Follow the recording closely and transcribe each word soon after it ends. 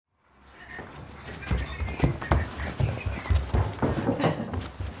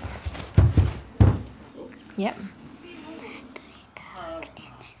Yep.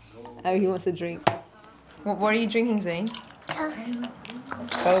 Oh, he wants a drink. What are you drinking, Zane?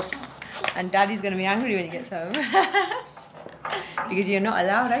 Coke. And Daddy's going to be angry when he gets home. Because you're not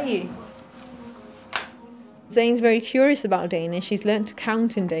allowed, are you? Zane's very curious about Danish. He's learnt to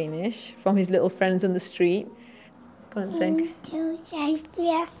count in Danish from his little friends on the street. Go on, Zane. 1, 2, 3,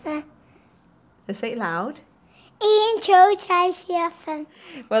 4, 5. Let's say it loud. 1, 2, 3, 4, 5.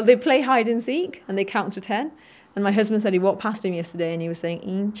 Well, they play hide and seek and they count to 10. And my husband said he walked past him yesterday and he was saying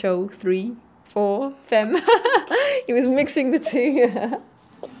 1, 2, 3, 4, 5. He was mixing the two.